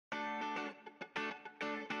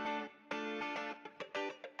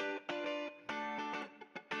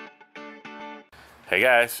Hey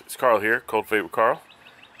guys, it's Carl here, Cultivate with Carl,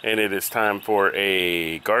 and it is time for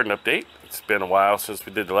a garden update. It's been a while since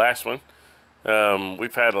we did the last one.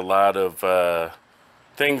 We've had a lot of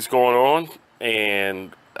things going on,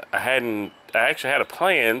 and I actually had a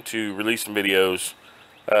plan to release some videos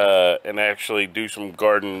and actually do some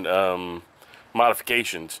garden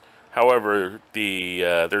modifications. However,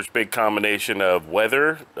 there's a big combination of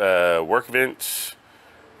weather, work events,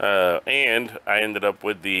 and I ended up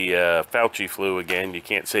with the Fauci flu again. You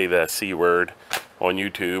can't say the C word on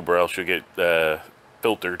YouTube or else you'll get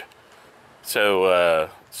filtered. So I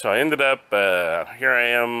ended up, here I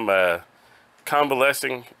am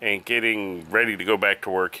convalescing and getting ready to go back to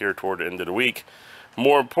work here toward the end of the week.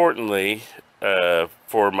 More importantly,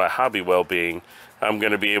 for my hobby well-being, I'm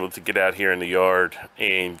going to be able to get out here in the yard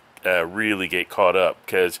and really get caught up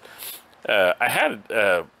because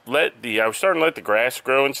I was starting to let the grass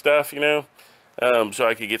grow and stuff, so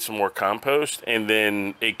I could get some more compost. And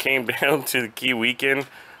then it came down to the key weekend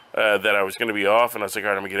that I was going to be off, and I was like,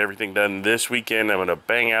 all right, I'm going to get everything done this weekend. I'm going to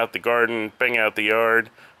bang out the garden, bang out the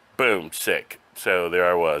yard. Boom, sick. So there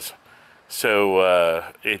I was. So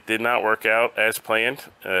it did not work out as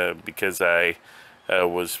planned because I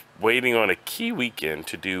was waiting on a key weekend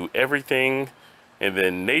to do everything, and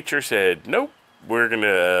then nature said, nope. We're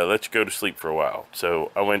gonna let you go to sleep for a while.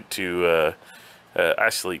 So I went to I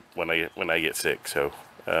sleep when I get sick. So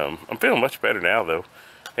I'm feeling much better now though,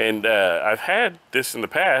 and I've had this in the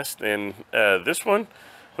past, and this one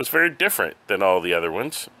was very different than all the other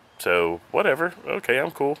ones. So whatever, okay, I'm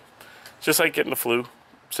cool. It's just like getting the flu.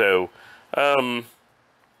 So I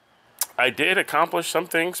did accomplish some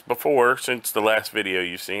things before since the last video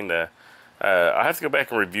you've seen. I have to go back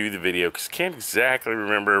and review the video because I can't exactly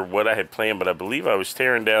remember what I had planned, but I believe I was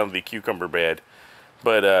tearing down the cucumber bed.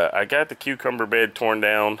 But I got the cucumber bed torn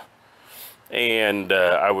down, and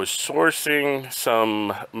I was sourcing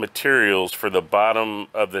some materials for the bottom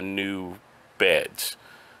of the new beds.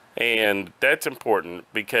 And that's important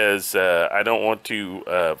because I don't want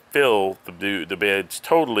to fill the beds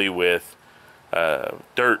totally with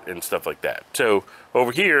dirt and stuff like that. So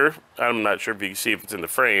over here, I'm not sure if you can see if it's in the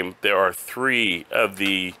frame, there are four of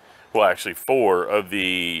the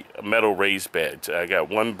metal raised beds. I got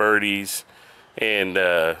one Birdie's and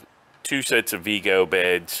two sets of Vigo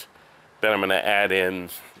beds that I'm going to add in,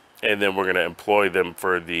 and then we're going to employ them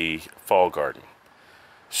for the fall garden.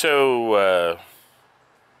 So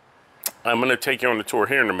I'm going to take you on the tour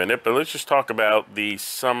here in a minute, but let's just talk about the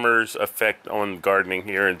summer's effect on gardening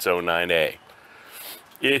here in Zone 9A.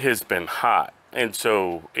 It has been hot, and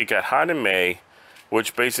so it got hot in May,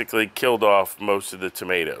 which basically killed off most of the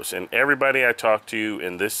tomatoes. And everybody I talked to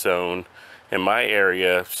in this zone, in my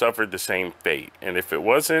area, suffered the same fate. And if it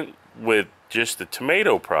wasn't with just the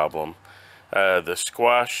tomato problem,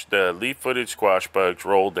 the leaf-footed squash bugs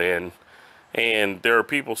rolled in, and there are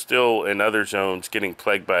people still in other zones getting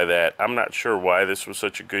plagued by that. I'm not sure why this was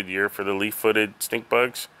such a good year for the leaf-footed stink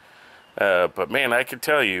bugs, but man, I can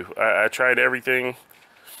tell you, I tried everything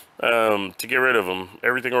to get rid of them,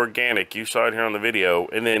 everything organic. You saw it here on the video,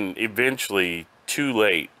 and then eventually, too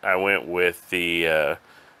late, I went with the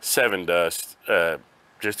 7 Dust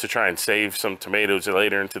just to try and save some tomatoes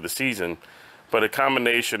later into the season. But a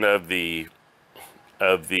combination of the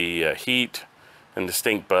heat and the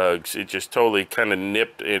stink bugs, it just totally kind of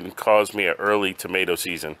nipped and caused me an early tomato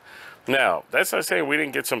season. Now, that's not saying we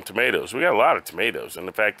didn't get some tomatoes. We got a lot of tomatoes, and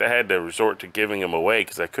in fact, I had to resort to giving them away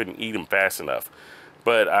because I couldn't eat them fast enough.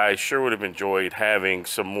 But I sure would have enjoyed having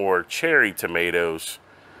some more cherry tomatoes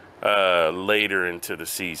later into the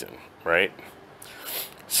season, right?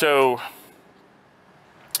 So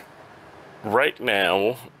right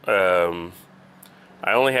now, I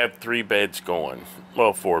only have 3 beds going.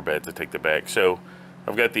 Well, 4 beds, I take that back. So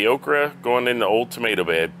I've got the okra going in the old tomato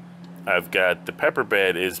bed. I've got the pepper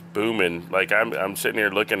bed is booming. Like I'm sitting here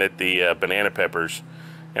looking at the banana peppers,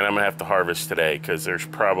 and I'm gonna have to harvest today because there's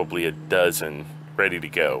probably a dozen ready to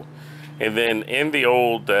go. And then in the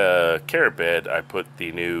old carrot bed, I put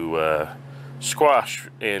the new squash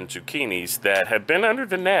and zucchinis that have been under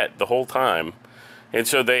the net the whole time. And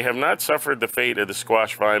so they have not suffered the fate of the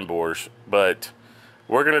squash vine borers, but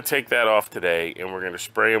we're going to take that off today, and we're going to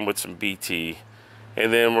spray them with some BT,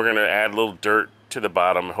 and then we're going to add a little dirt to the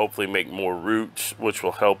bottom and hopefully make more roots, which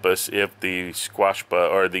will help us if the squash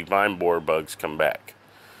bug or the vine borer bugs come back.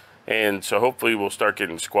 And so hopefully we'll start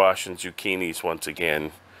getting squash and zucchinis once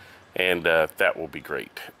again, and that will be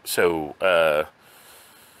great. So yeah,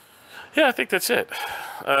 I think that's it.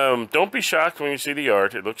 Don't be shocked when you see the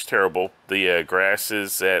yard. It looks terrible. The grass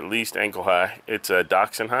is at least ankle high. It's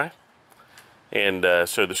dachshund high. And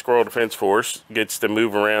so the Squirrel Defense Force gets to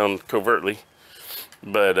move around covertly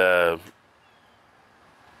But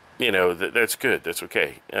you know, that's good. That's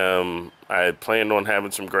okay. I planned on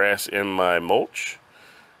having some grass in my mulch.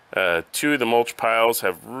 Two of the mulch piles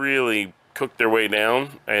have really cooked their way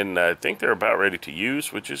down, and I think they're about ready to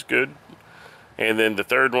use, which is good. And then the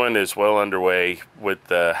third one is well underway with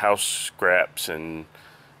the house scraps and,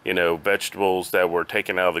 you know, vegetables that were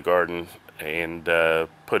taken out of the garden and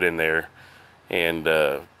put in there. And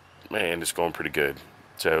man, it's going pretty good.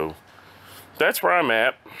 So that's where I'm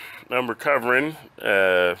at. I'm recovering.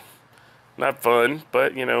 Not fun,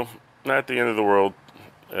 but you know, not the end of the world.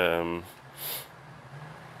 I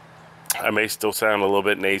may still sound a little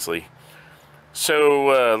bit nasally.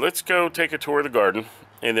 So let's go take a tour of the garden,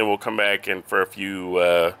 and then we'll come back and for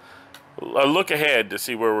a look ahead to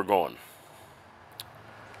see where we're going.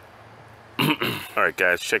 All right,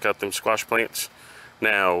 guys, check out them squash plants.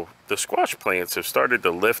 Now, the squash plants have started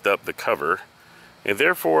to lift up the cover, and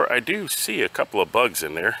therefore I do see a couple of bugs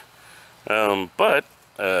in there. But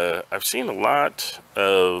I've seen a lot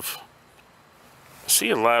of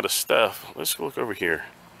stuff. Let's look over here.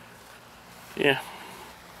 Yeah,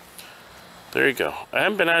 there you go. I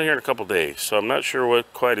haven't been out here in a couple days, so I'm not sure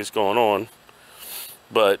what quite is going on.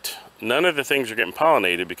 But none of the things are getting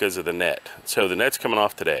pollinated because of the net. So the net's coming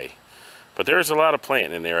off today. But there's a lot of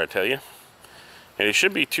plant in there, I tell you. And it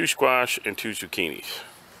should be 2 squash and 2 zucchinis.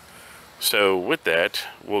 So with that,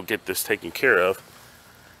 we'll get this taken care of.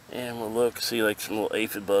 And we'll look, see like some little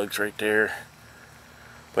aphid bugs right there.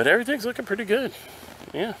 But everything's looking pretty good.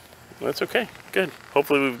 Yeah, that's okay. Good.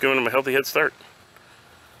 Hopefully we've given them a healthy head start.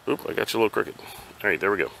 Oop, I got you a little crooked. All right, there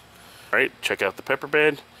we go. All right, check out the pepper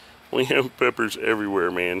bed. We have peppers everywhere,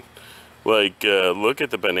 man. Like, look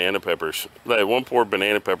at the banana peppers. That one poor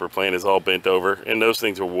banana pepper plant is all bent over, and those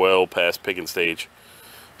things are well past picking stage.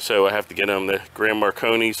 So I have to get them. The Grand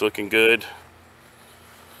Marconi's looking good.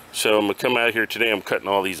 So I'm going to come out here today. I'm cutting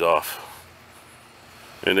all these off.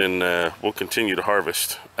 And then we'll continue to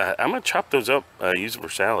harvest. I'm going to chop those up, use them for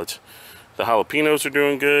salads. The jalapenos are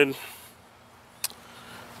doing good.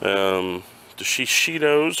 The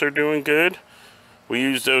shishitos are doing good. We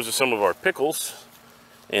use those as some of our pickles.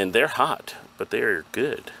 And they're hot, but they're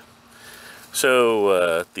good.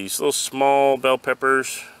 So these little small bell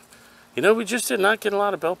peppers. You know, we just did not get a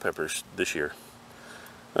lot of bell peppers this year.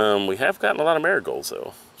 We have gotten a lot of marigolds,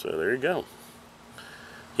 though. So there you go.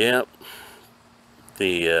 Yep.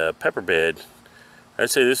 The pepper bed, I'd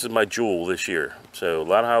say this is my jewel this year. So a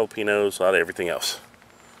lot of jalapenos, a lot of everything else.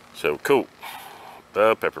 So cool.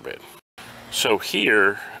 The pepper bed. So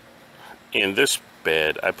here in this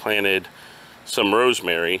bed, I planted some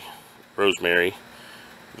rosemary.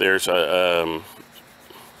 There's a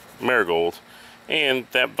marigold. And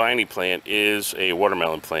that viney plant is a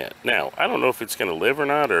watermelon plant. Now, I don't know if it's going to live or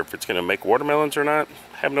not, or if it's going to make watermelons or not.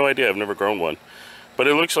 I have no idea. I've never grown one. But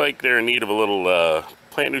it looks like they're in need of a little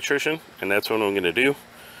plant nutrition, and that's what I'm going to do.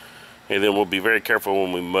 And then we'll be very careful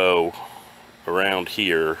when we mow around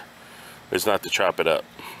here, is not to chop it up.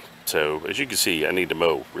 So, as you can see, I need to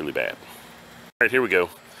mow really bad. All right, here we go.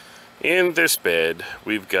 In this bed,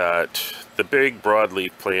 we've got the big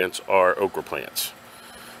broadleaf plants are okra plants.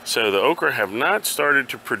 So the okra have not started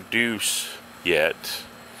to produce yet,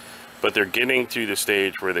 but they're getting to the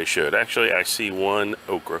stage where they should. Actually, I see one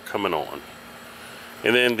okra coming on.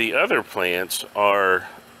 And then the other plants are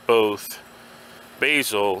both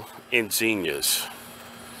basil and zinnias.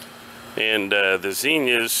 And the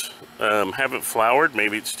zinnias haven't flowered.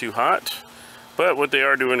 Maybe it's too hot. But what they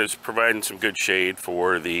are doing is providing some good shade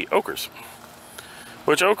for the okras.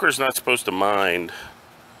 Which okra is not supposed to mind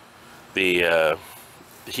the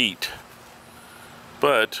heat.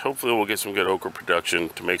 But hopefully we'll get some good okra production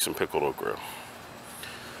to make some pickled okra.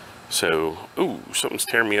 So, ooh, something's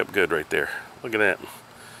tearing me up good right there. Look at that.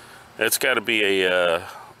 That's got to be a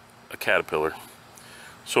caterpillar.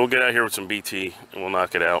 So we'll get out here with some BT and we'll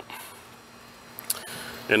knock it out.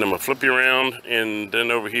 And I'm going to flip you around, and then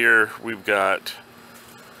over here we've got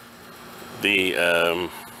the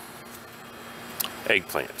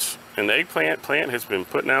eggplants. And the eggplant plant has been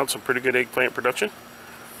putting out some pretty good eggplant production,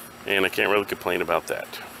 and I can't really complain about that.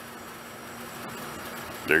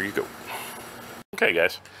 There you go. Okay,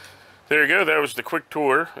 guys. There you go. That was the quick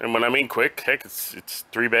tour. And when I mean quick, heck, it's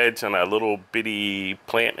 3 beds and a little bitty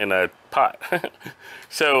plant in a pot.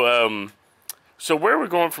 So where are we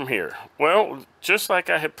going from here? Well, just like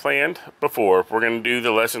I had planned before, we're going to do the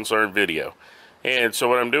lessons learned video. And so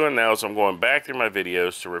what I'm doing now is I'm going back through my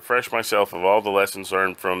videos to refresh myself of all the lessons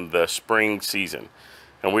learned from the spring season.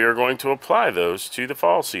 And we are going to apply those to the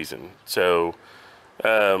fall season. So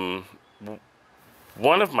one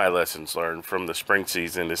of my lessons learned from the spring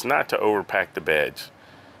season is not to overpack the beds.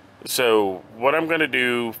 So what I'm going to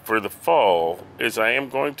do for the fall is I am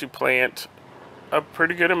going to plant a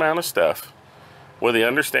pretty good amount of stuff, with the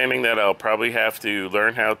understanding that I'll probably have to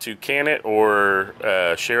learn how to can it or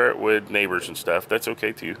share it with neighbors and stuff. That's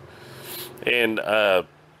okay too. And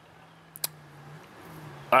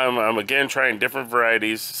I'm again trying different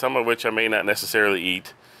varieties, some of which I may not necessarily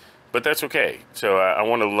eat, but that's okay. So I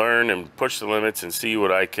want to learn and push the limits and see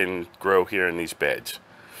what I can grow here in these beds.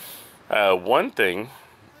 One thing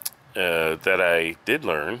that I did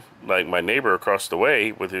learn, like my neighbor across the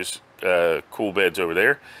way with his cool beds over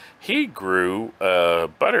there, he grew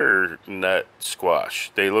butternut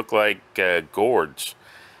squash. They look like gourds.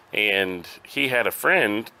 And he had a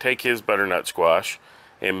friend take his butternut squash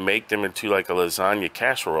and make them into like a lasagna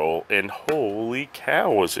casserole, and holy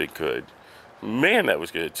cow was it good. Man, that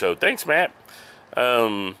was good. So thanks, Matt.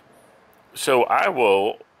 So I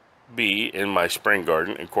will be in my spring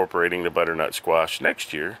garden incorporating the butternut squash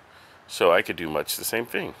next year, so I could do much the same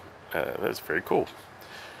thing. That's very cool.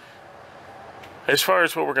 As far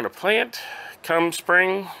as what we're going to plant come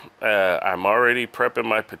spring, I'm already prepping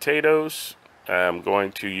my potatoes. I'm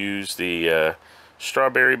going to use the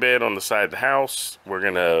strawberry bed on the side of the house.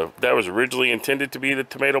 That was originally intended to be the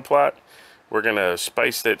tomato plot. We're gonna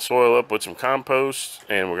spice that soil up with some compost,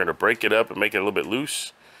 and we're gonna break it up and make it a little bit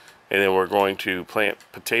loose. And then we're going to plant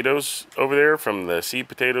potatoes over there from the seed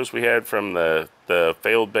potatoes we had from the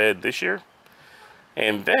failed bed this year.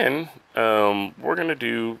 And then we're gonna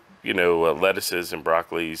do, lettuces and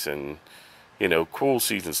broccolis and, cool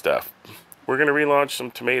season stuff. We're gonna relaunch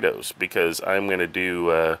some tomatoes because I'm gonna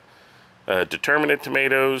do determinate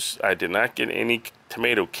tomatoes. I did not get any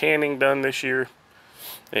tomato canning done this year,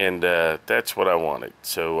 and that's what I wanted.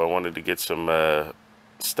 So I wanted to get some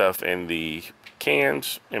stuff in the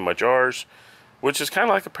cans, in my jars, which is kind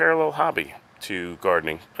of like a parallel hobby to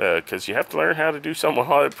gardening, because you have to learn how to do something with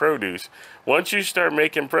all that produce. Once you start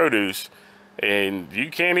making produce, and you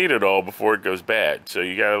can't eat it all before it goes bad, so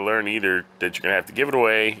you got to learn either that you're gonna have to give it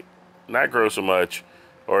away, not grow so much,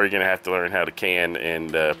 or you're gonna have to learn how to can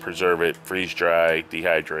and preserve it, freeze dry,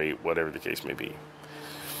 dehydrate, whatever the case may be.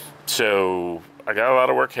 So I got a lot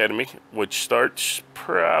of work ahead of me, which starts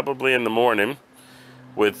probably in the morning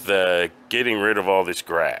with getting rid of all this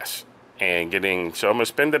grass and so I'm gonna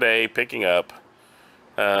spend the day picking up.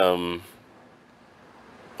 I'll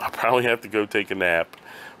probably have to go take a nap,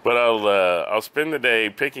 but I'll spend the day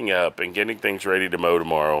picking up and getting things ready to mow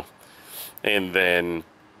tomorrow, and then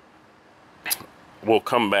we'll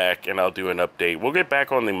come back and I'll do an update. We'll get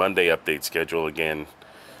back on the Monday update schedule again,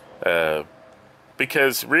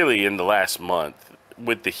 because really in the last month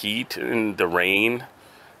with the heat and the rain,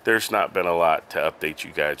 there's not been a lot to update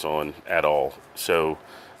you guys on at all. So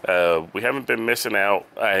we haven't been missing out.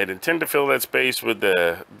 I had intended to fill that space with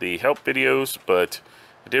the help videos, but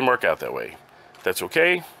it didn't work out that way. That's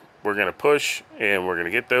okay. We're gonna push and we're gonna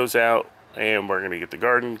get those out, and we're gonna get the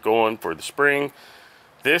garden going for the spring.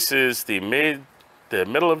 This is the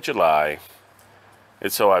middle of July,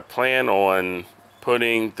 and so I plan on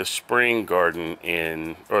putting the spring garden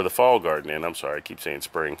in, or the fall garden in. I'm sorry, I keep saying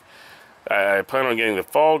spring. I plan on getting the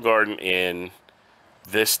fall garden in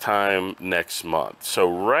this time next month. So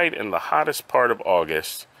right in the hottest part of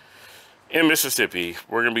August in Mississippi,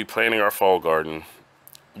 we're going to be planting our fall garden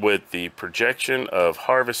with the projection of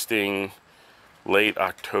harvesting late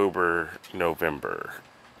October, November,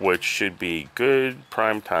 which should be good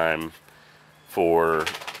prime time for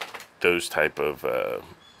those type of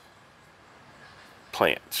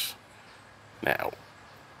plants. Now,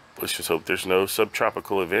 let's just hope there's no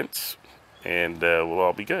subtropical events, and we'll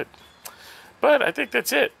all be good. But I think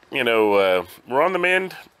that's it. We're on the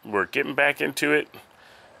mend. We're getting back into it.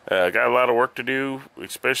 Got a lot of work to do,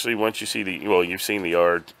 especially once you see you've seen the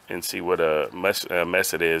yard and see what a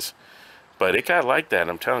mess it is. But it got like that,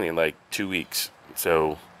 I'm telling you, like 2 weeks.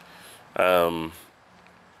 So we're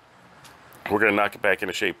going to knock it back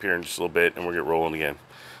into shape here in just a little bit, and we'll get rolling again.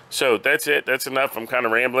 So that's it. That's enough. I'm kind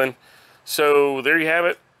of rambling. So there you have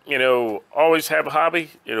it. Always have a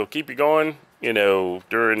hobby. It'll keep you going,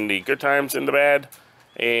 during the good times and the bad.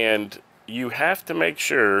 And you have to make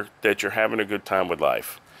sure that you're having a good time with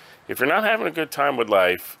life. If you're not having a good time with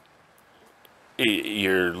life,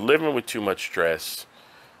 you're living with too much stress.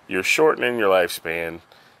 You're shortening your lifespan,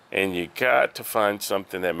 and you got to find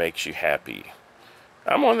something that makes you happy.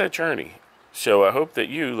 I'm on that journey. So I hope that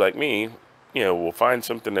you, like me, will find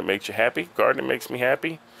something that makes you happy. Gardening makes me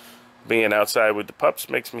happy. Being outside with the pups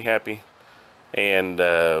makes me happy. And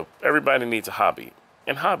everybody needs a hobby.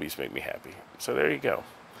 And hobbies make me happy. So there you go.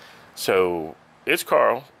 So it's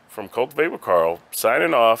Carl from Cultivate with Carl,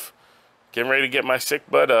 signing off. Getting ready to get my sick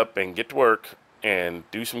butt up and get to work. and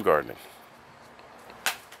do some gardening.